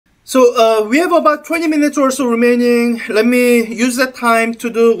So we have about 20 minutes or so remaining. Let me use that time to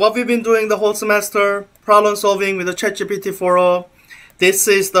do what we've been doing the whole semester, problem solving with the ChatGPT 4.0. This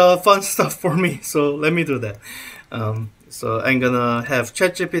is the fun stuff for me, so let me do that. So I'm gonna have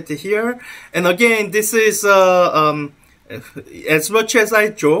ChatGPT here. And again, this is, as much as I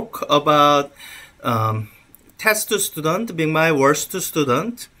joke about test student being my worst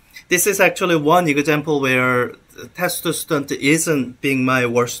student, this is actually one example where test student isn't being my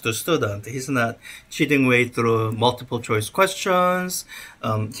worst student. He's not cheating way through multiple choice questions.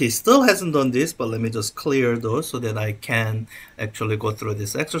 He still hasn't done this, but let me just clear those so that I can actually go through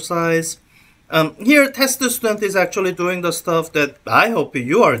this exercise. Here, test student is actually doing the stuff that I hope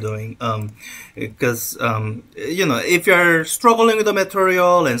you are doing. Because, you know, if you're struggling with the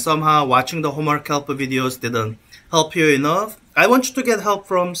material and somehow watching the homework help videos didn't help you enough, I want you to get help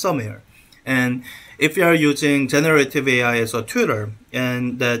from somewhere. And if you are using generative AI as a tutor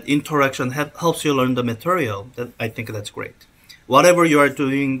and that interaction helps you learn the material, I think that's great. Whatever you are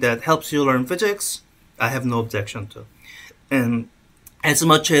doing that helps you learn physics, I have no objection to. And as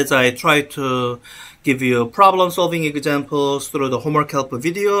much as I try to give you problem solving examples through the homework help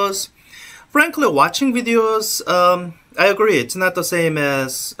videos, frankly, watching videos, I agree, it's not the same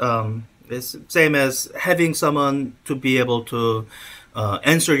as having someone to be able to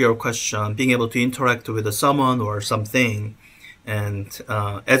answer your question, being able to interact with someone or something. And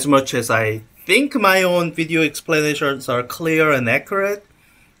as much as I think my own video explanations are clear and accurate,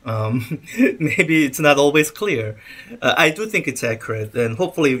 maybe it's not always clear. I do think it's accurate, and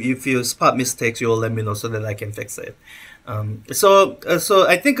hopefully if you spot mistakes, you will let me know so that I can fix it. So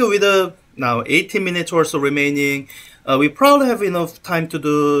I think with now 18 minutes or so remaining, we probably have enough time to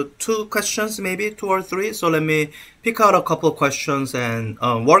do 2 questions, maybe 2 or 3. So let me pick out a couple of questions and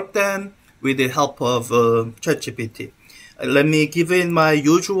work them with the help of ChatGPT. Let me give in my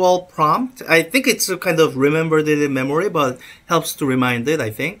usual prompt. I think it's a kind of remembered it in memory, but helps to remind it,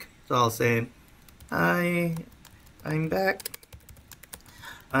 I think. So I'll say, hi, I'm back.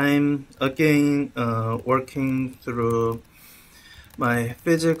 I'm again working through my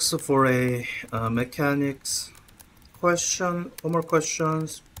physics for a mechanics question, homework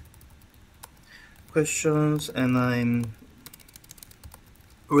questions, and I'm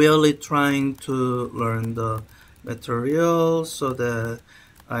really trying to learn the material so that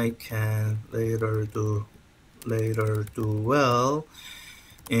I can later do well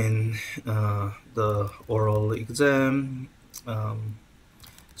in the oral exam.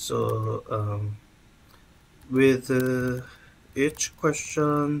 With each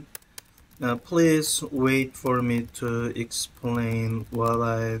question, please wait for me to explain what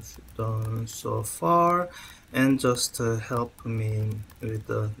I've done so far and just help me with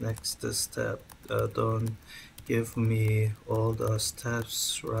the next step. Don't give me all the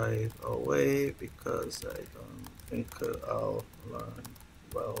steps right away because I don't think I'll learn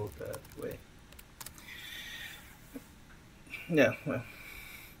well that way. Yeah.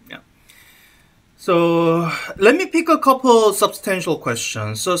 So let me pick a couple substantial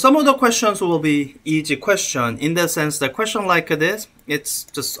questions. So some of the questions will be easy question in the sense that question like this, it's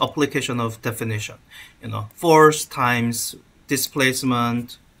just application of definition. You know, force times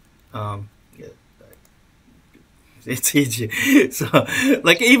displacement. It's easy. So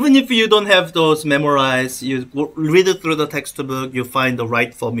like even if you don't have those memorized, you read it through the textbook, you find the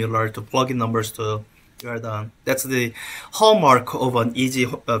right formula to plug in numbers to, you are done. That's the hallmark of an easy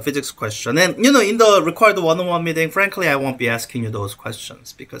physics question. And you know, in the required one-on-one meeting, frankly, I won't be asking you those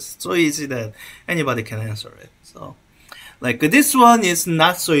questions because it's so easy that anybody can answer it. So like this one is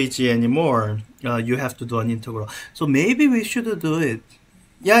not so easy anymore. You have to do an integral. So maybe we should do it.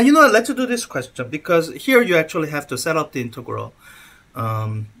 Yeah, you know, let's do this question because here you actually have to set up the integral.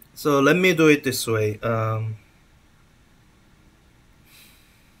 So let me do it this way.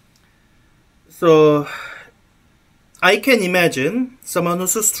 So I can imagine someone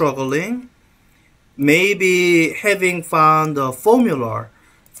who's struggling, maybe having found a formula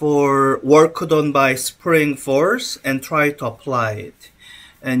for work done by spring force and try to apply it.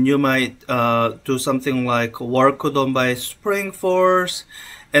 And you might do something like work done by spring force,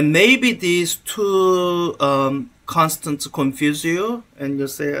 and maybe these 2 constants confuse you, and you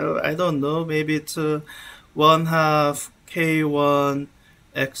say, oh, I don't know, maybe it's 1/2 k1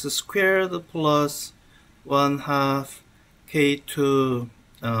 x squared plus 1/2 k2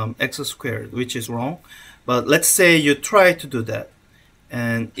 x squared, which is wrong. But let's say you try to do that,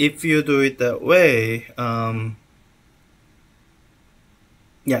 and if you do it that way,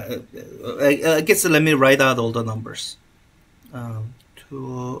 yeah, I guess let me write out all the numbers.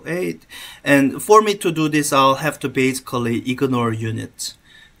 208, and for me to do this, I'll have to basically ignore units.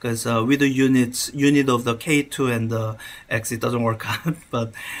 because with the unit of the K2 and the X, it doesn't work out.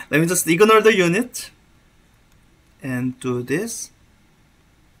 But let me just ignore the unit and do this.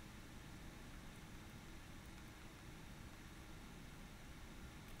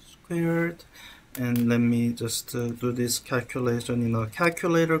 Squared. And let me just do this calculation in a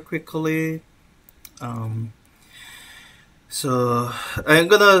calculator quickly. So I'm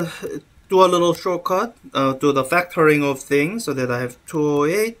gonna do a little shortcut, do the factoring of things, so that I have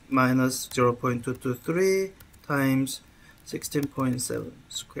 208 minus 0.223 times 16.7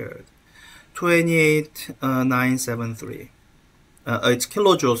 squared, 28.973. It's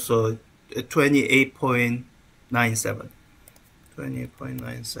kilojoules, so 28.97.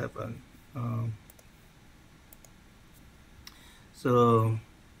 28.97. So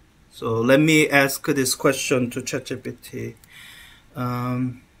let me ask this question to ChatGPT.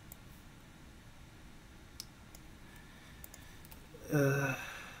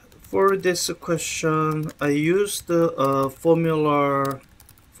 For this question, I used the formula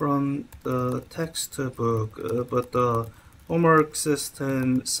from the textbook, but the homework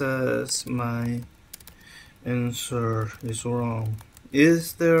system says my answer is wrong.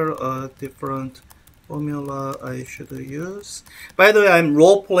 Is there a different formula I should use? By the way, I'm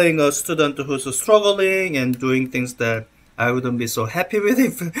role-playing a student who's struggling and doing things that I wouldn't be so happy with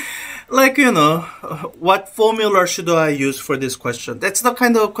if, like, you know, what formula should I use for this question? That's the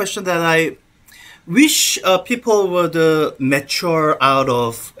kind of question that I wish people would mature out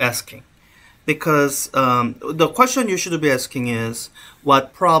of asking. Because the question you should be asking is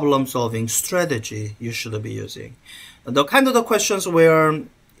what problem-solving strategy you should be using. The kind of the questions where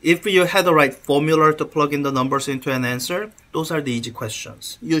if you had the right formula to plug in the numbers into an answer, those are the easy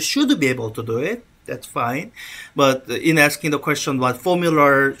questions. You should be able to do it. That's fine. But in asking the question, what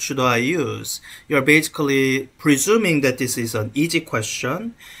formula should I use? You're basically presuming that this is an easy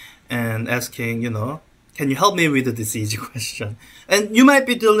question and asking, you know, can you help me with this easy question? And you might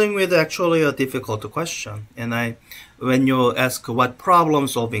be dealing with actually a difficult question. And when you ask what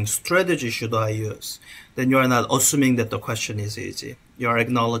problem-solving strategy should I use, then you are not assuming that the question is easy. You are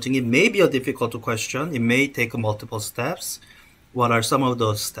acknowledging it may be a difficult question. It may take multiple steps. What are some of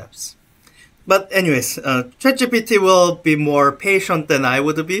those steps? But anyways, ChatGPT will be more patient than I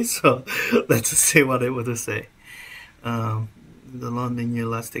would be. So let's see what it would say. The nonlinear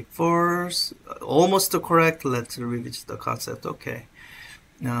elastic force, almost correct. Let's revisit the concept. Okay.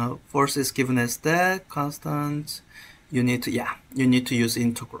 Now, force is given as that constant. You need to use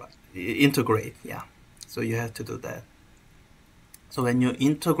integrate. Yeah. So you have to do that. So when you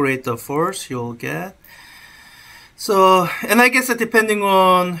integrate the force, you'll get. So, and I guess that depending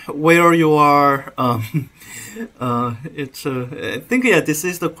on where you are, it's. I think this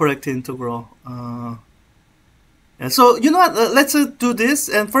is the correct integral. And so you know what? Let's do this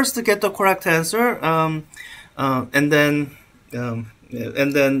and first to get the correct answer, and then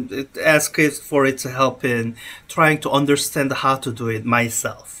ask it for its help in trying to understand how to do it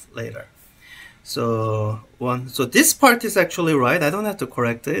myself later. So this part is actually right. I don't have to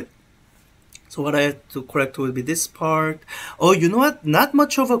correct it. So what I have to correct will be this part. Oh, you know what? Not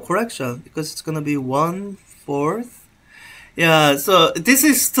much of a correction because it's gonna be 1/4. Yeah, so this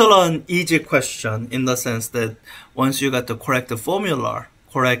is still an easy question in the sense that once you got the correct formula,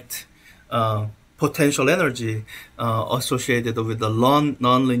 correct potential energy associated with the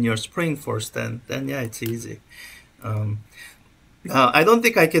non-linear spring force, then yeah, it's easy. I don't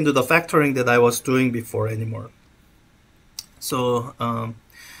think I can do the factoring that I was doing before anymore. So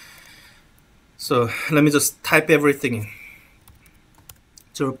let me just type everything in.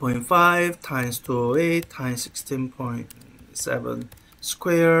 0.5 times 208 times 16.7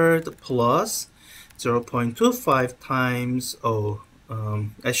 squared plus 0.25 times,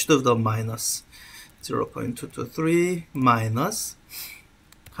 I should have done minus 0.223 minus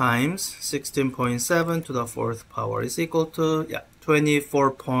times 16.7 to the 4th power is equal to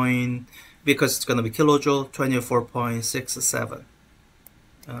 24 point, because it's going to be kilojoule, 24.67.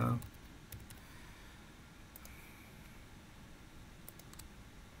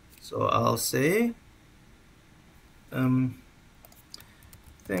 So I'll say,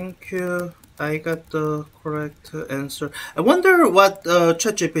 thank you, I got the correct answer. I wonder what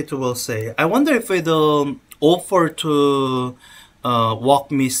ChatGPT will say. I wonder if it'll offer to walk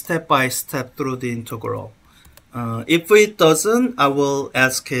me step by step through the integral. If it doesn't, I will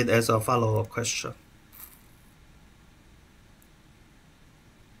ask it as a follow-up question.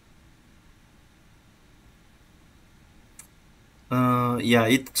 Yeah,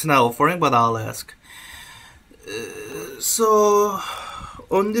 it's not offering, but I'll ask. So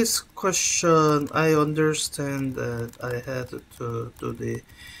on this question, I understand that I had to do the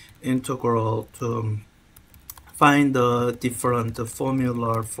integral to find the different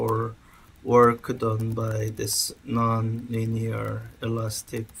formula for work done by this non-linear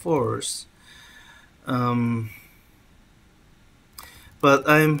elastic force. But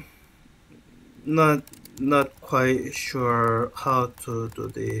I'm not quite sure how to do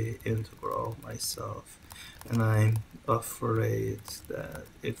the integral myself, and I'm afraid that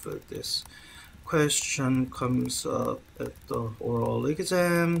if this question comes up at the oral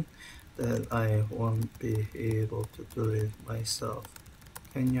exam, that I won't be able to do it myself.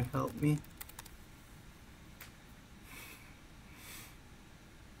 Can you help me?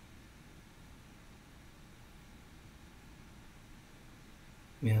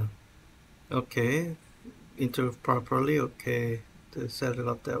 Yeah. Okay. Enter properly. Okay. To set it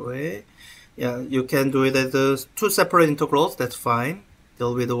up that way. Yeah, you can do it as two separate integrals. That's fine.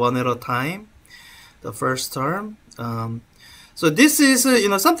 They'll be the one at a time. The first term. So this is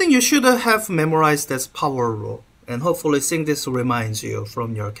something you should have memorized as power rule, and hopefully seeing this reminds you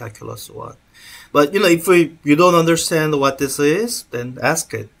from your calculus 1. But if you don't understand what this is, then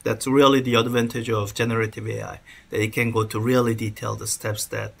ask it. That's really the advantage of generative AI, that it can go to really detailed steps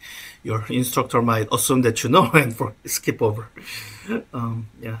that your instructor might assume that you know and skip over.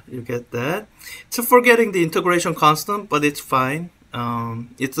 Yeah, you get that. It's forgetting the integration constant, but it's fine.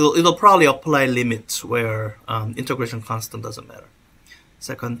 It'll probably apply limits where integration constant doesn't matter.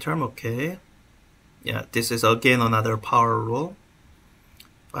 Second term, okay. Yeah, this is again another power rule.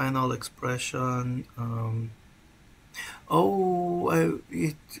 Final expression.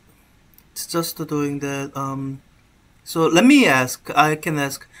 It's just doing that. So let me ask. I can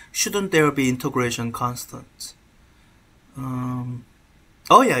ask. Shouldn't there be integration constants?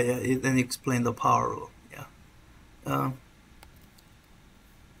 Oh yeah. Then explain the power rule. Yeah.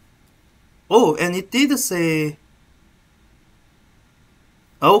 Oh, and it did say.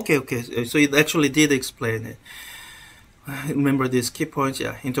 Okay. So it actually did explain it. Remember these key points.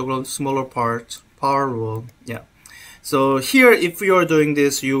 Yeah, integral smaller parts, power rule. Yeah. So here, if you're doing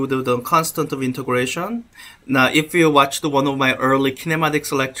this, you do the constant of integration. Now, if you watched one of my early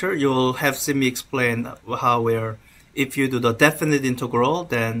kinematics lecture, you'll have seen me explain where if you do the definite integral,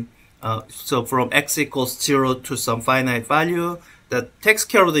 then so from x equals 0 to some finite value, that takes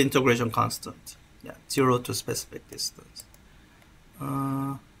care of the integration constant. Yeah, 0 to specific distance.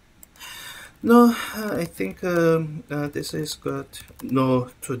 No, I think this is good. No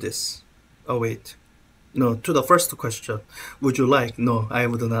to this. Oh, wait. No, to the first question. Would you like? No, I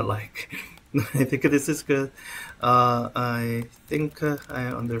would not like. I think this is good. I think I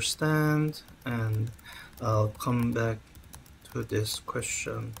understand, and I'll come back to this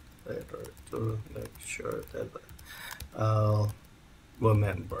question later to make sure that I'll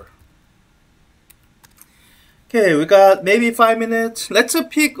remember. Okay, we got maybe 5 minutes. Let's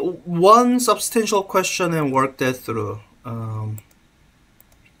pick one substantial question and work that through.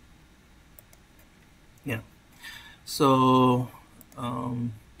 Yeah. So,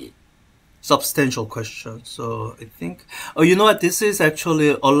 substantial question. So I think, oh, you know what? This is actually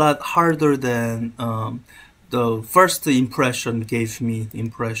a lot harder than the first impression gave me the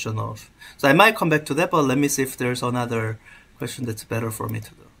impression of. So I might come back to that, but let me see if there's another question that's better for me to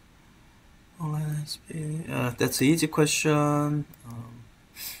do. That's an easy question.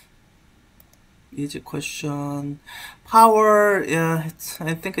 Easy question. Power, yeah,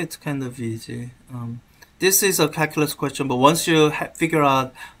 I think it's kind of easy. This is a calculus question, but once you figure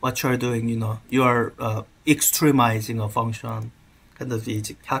out what you're doing, you are extremizing a function. Kind of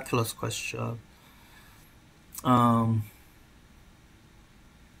easy calculus question.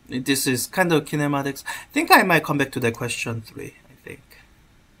 This is kind of kinematics. I think I might come back to that question 3.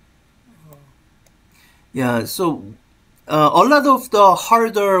 Yeah, so a lot of the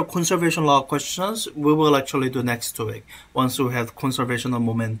harder conservation law questions we will actually do next week once we have conservation of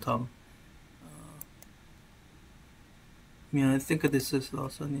momentum. Yeah, I think this is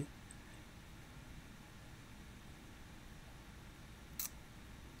also neat.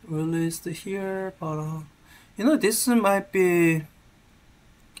 Released here, but this might be.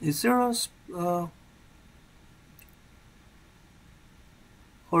 Is there a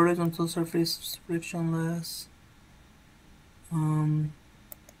horizontal surface frictionless?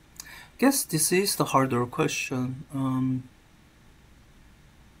 Guess this is the harder question.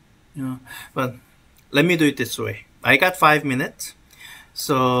 Yeah, but let me do it this way. I got 5 minutes,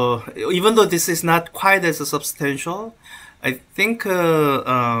 so even though this is not quite as substantial, I think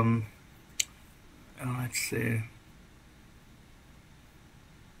let's see.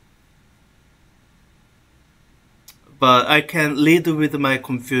 but I can lead with my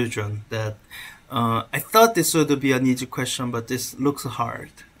confusion that I thought this would be an easy question, but this looks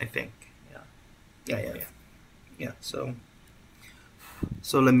hard, I think. Yeah. So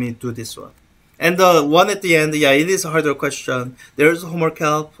let me do this one. And the one at the end, yeah, it is a harder question. There's homework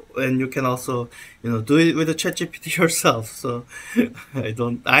help, and you can also, do it with the ChatGPT yourself. So I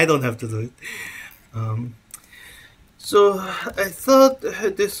don't have to do it. So I thought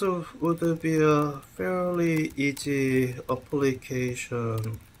this would be a fairly easy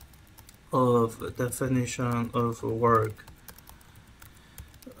application of definition of work,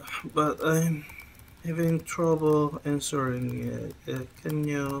 but I'm having trouble answering it. Can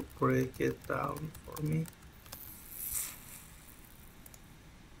you break it down for me?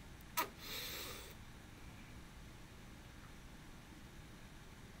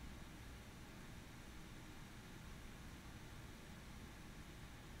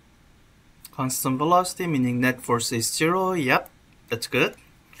 Constant velocity, meaning net force is 0. Yep, that's good.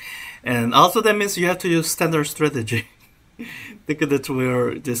 And also that means you have to use standard strategy. Think that's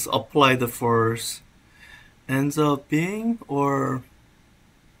where this apply the force ends up being, or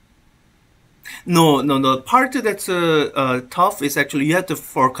no. Part that's tough is actually you have to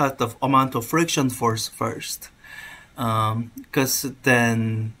forecast the amount of friction force first, because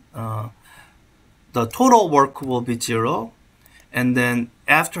then the total work will be 0, and then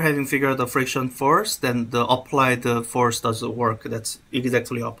after having figured out the friction force, then the applied force doesn't work. That's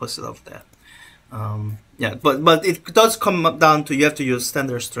exactly opposite of that. Yeah, but it does come down to you have to use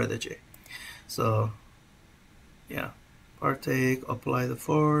standard strategy. So yeah, partake, apply the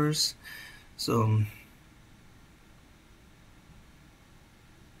force. So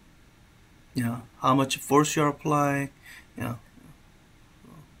yeah, how much force you apply. Yeah,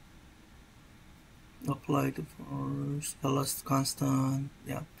 apply the force, balance constant.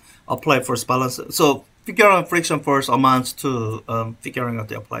 Yeah, apply force balance. So figuring out friction force amounts to figuring out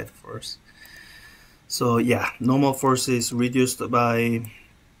the applied force. So yeah, normal force is reduced by.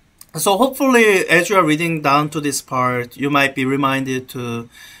 So hopefully, as you are reading down to this part, you might be reminded to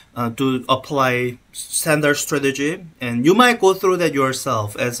apply standard strategy, and you might go through that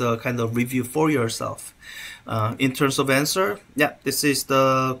yourself as a kind of review for yourself. In terms of answer, yeah, this is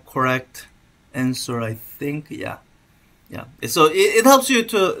the correct answer, I think. Yeah. So it helps you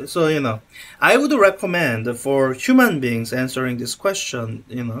to, so I would recommend for human beings answering this question,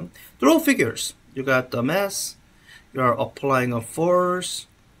 through figures. You got the mass, you are applying a force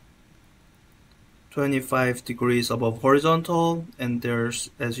 25 degrees above horizontal, and there's,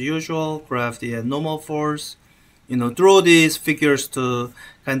 as usual, gravity and normal force. Draw these figures to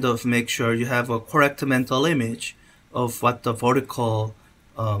kind of make sure you have a correct mental image of what the vertical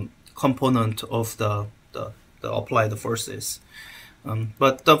component of the applied force is.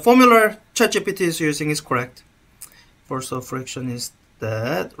 But the formula ChatGPT is using is correct. Force of friction is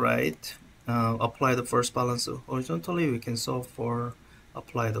that, right? Apply the force balance horizontally. We can solve for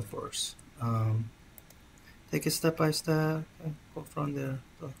apply the force. Take it step by step. Go from there.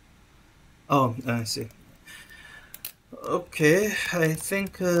 Oh, I see. Okay, I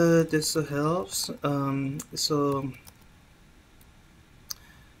think this helps. So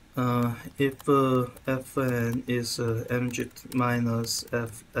if Fn is mg minus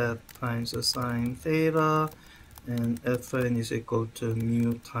ff times sine theta, and Fn is equal to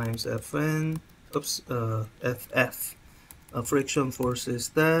mu times Fn, Ff, friction force is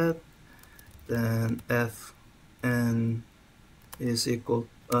that, then Fn is equal,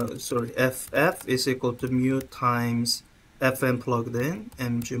 Ff is equal to mu times Fn plugged in,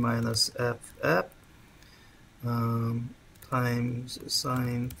 mg minus Ff, times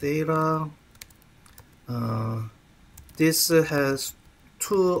sine theta. This has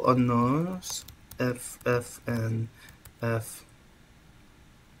two unknowns, Ff and Ff,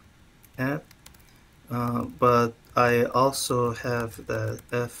 but I also have that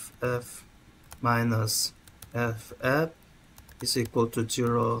Ff minus Ff is equal to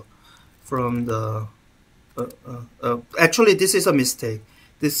 0 from the actually this is a mistake.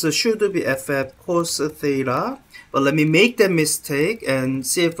 This should be Ff cos theta, but let me make that mistake and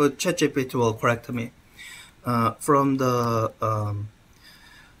see if ChatGPT will correct me. From the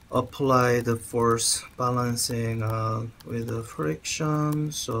apply the force balancing with the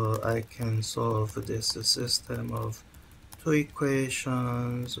friction, so I can solve this system of two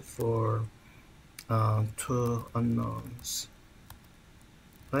equations for two unknowns,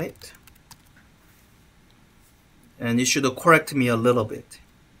 right? And it should correct me a little bit.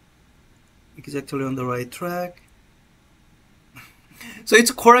 Exactly on the right track. So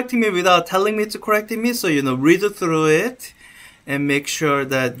it's correcting me without telling me it's correcting me. So read through it and make sure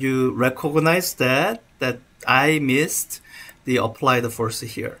that you recognize that I missed the apply the force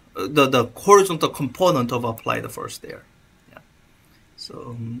here, the horizontal component of apply the force there. Yeah.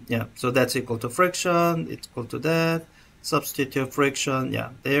 So yeah, so that's equal to friction. It's equal to that. Substitute friction.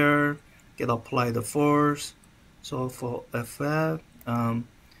 Yeah, there. Get apply the force. So for FF. Yeah.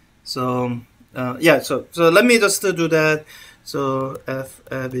 So let me just do that. So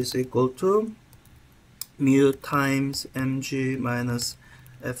FF is equal to mu times mg minus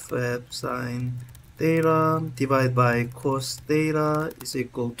FF sine theta divided by cos theta is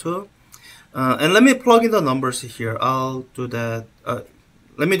equal to, and let me plug in the numbers here. I'll do that.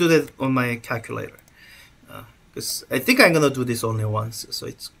 Let me do that on my calculator, because I think I'm gonna do this only once, so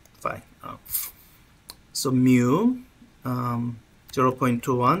it's fine. So mu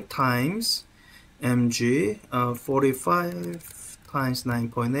 0.21 times mg 45 times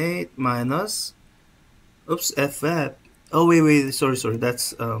 9.8 minus, oops, FF. Oh wait, sorry.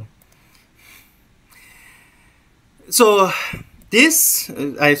 That's so this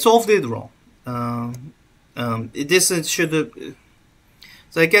I solved it wrong. This should.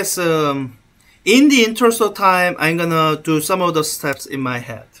 So I guess in the interest of time, I'm gonna do some of the steps in my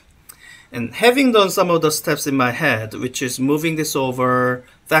head. And having done some of the steps in my head, which is moving this over,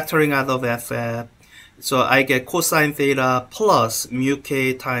 factoring out of FF, so I get cosine theta plus mu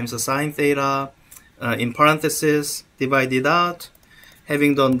k times the sine theta in parentheses, divided out.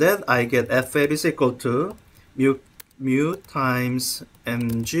 Having done that, I get FF is equal to mu times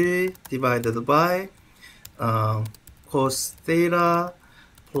mg divided by cos theta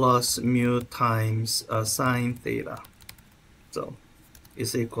plus mu times sine theta. So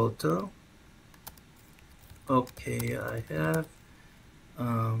is equal to, okay, I have,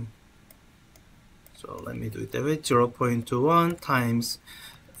 so let me do it that way, 0.21 times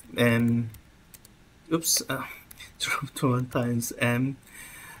m, oops, 0.21 times m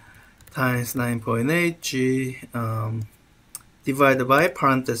times 9.8 g divided by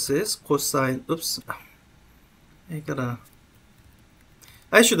parenthesis cosine, oops,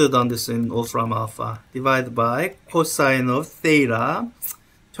 I should have done this in Wolfram alpha, divided by cosine of theta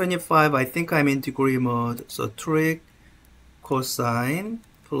 25, I think I'm in degree mode, so trig cosine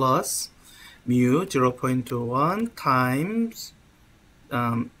plus mu 0.21 times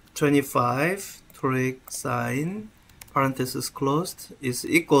 25 trig sine parenthesis closed is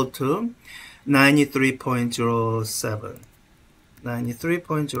equal to 93.07.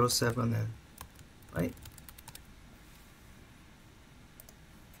 93.07, right?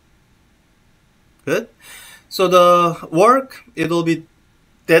 Good. So the work, it'll be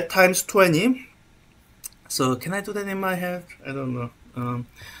that times 20. So can I do that in my head? I don't know.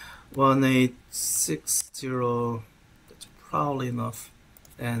 1860, that's probably enough.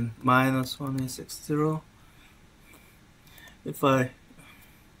 And minus 1860. If I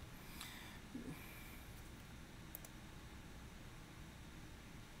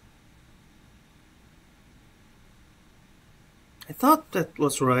thought that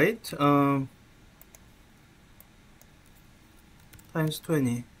was right. Times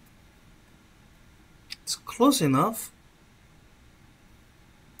 20. It's close enough.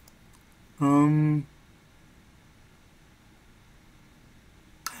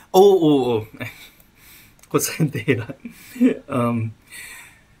 Oh. Cosine theta.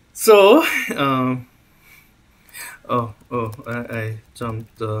 I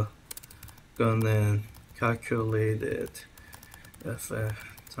jumped the gun and calculated FF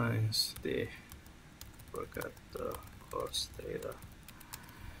times the, forgot the cos theta.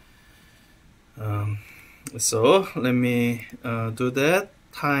 So let me do that,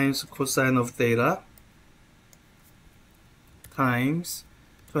 times cosine of theta times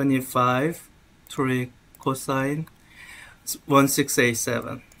 25 trig cosine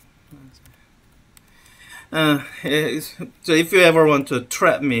 1687. So if you ever want to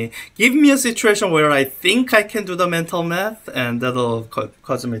trap me, give me a situation where I think I can do the mental math, and that'll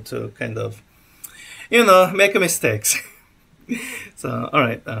cause me to kind of, make mistakes. So all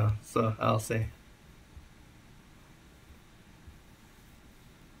right, so I'll say,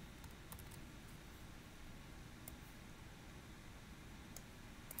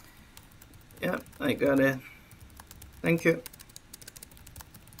 yeah, I got it. Thank you.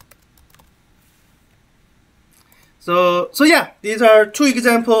 So yeah, these are two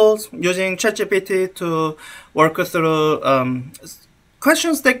examples using ChatGPT to work through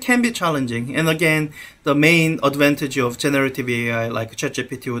questions that can be challenging. And again, the main advantage of generative AI like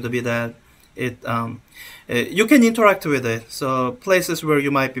ChatGPT would be that you can interact with it. So places where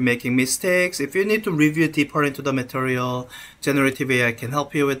you might be making mistakes, if you need to review deeper into the material, generative AI can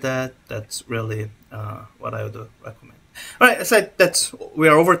help you with that. That's really what I would recommend. All right, so we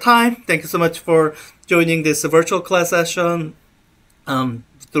are over time. Thank you so much for joining this virtual class session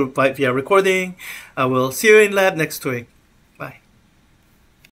via recording. I will see you in lab next week.